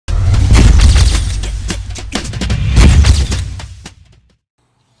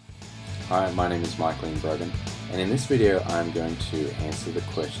Hi, my name is Michael Brogan, and in this video I'm going to answer the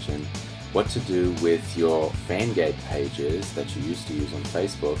question what to do with your Fangate pages that you used to use on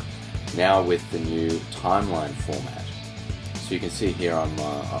Facebook now with the new timeline format. So you can see here I'm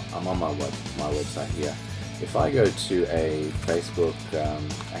on my website here. If I go to a Facebook,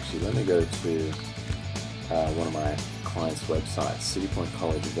 actually let me go to one of my clients' websites, City Point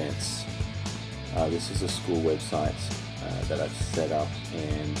College Events. This is a school website that I've set up,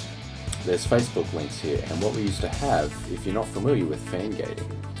 and there's Facebook links here. And what we used to have, if you're not familiar with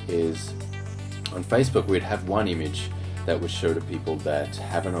fangating, is on Facebook we'd have one image that would show to people that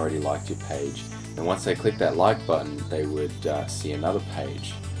haven't already liked your page, and once they click that like button they would see another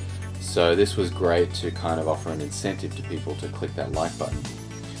page. So this was great to kind of offer an incentive to people to click that like button.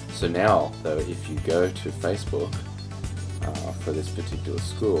 So now though, if you go to Facebook for this particular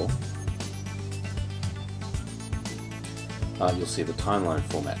school, you'll see the timeline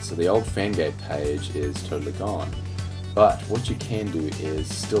format. So the old Fangate page is totally gone. But what you can do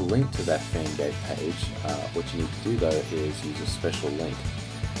is still link to that Fangate page. What you need to do though is use a special link.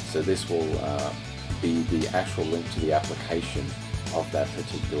 So this will be the actual link to the application of that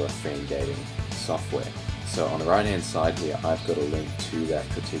particular fangating software. So on the right hand side here I've got a link to that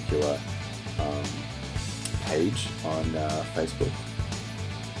particular page on Facebook.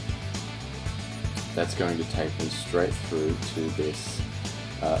 That's going to take me straight through to this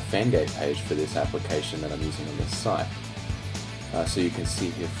Fangate page for this application that I'm using on this site. So you can see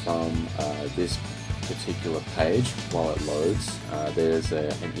here from this particular page, while it loads, there's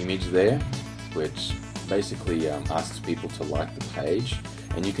an image there which basically asks people to like the page,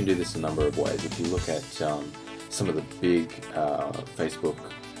 and you can do this a number of ways. If you look at some of the big Facebook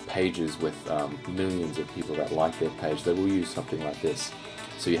pages with millions of people that like their page, they will use something like this.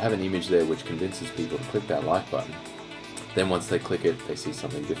 So you have an image there which convinces people to click that like button. Then once they click it, they see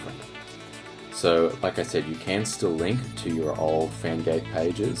something different. So like I said, you can still link to your old Fangate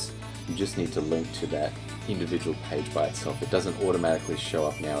pages. You just need to link to that individual page by itself. It doesn't automatically show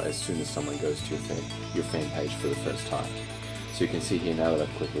up now as soon as someone goes to your fan page for the first time. So you can see here now that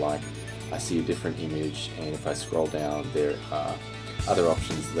I've clicked like, I see a different image, and if I scroll down there are other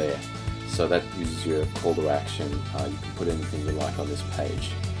options there. So that uses your call to action. You can put anything you like on this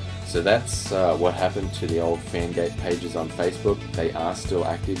page. So that's what happened to the old Fangate pages on Facebook. They are still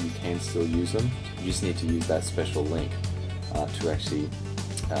active, you can still use them. You just need to use that special link to actually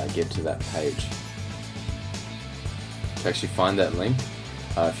get to that page. To actually find that link,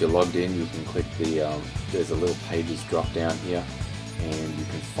 if you're logged in, you can click the, there's a little pages drop down here, and you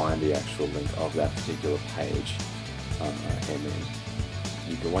can find the actual link of that particular page. And then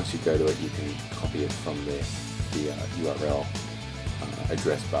you can, once you go to it, you can copy it from the URL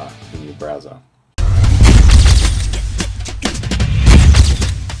address bar in your browser.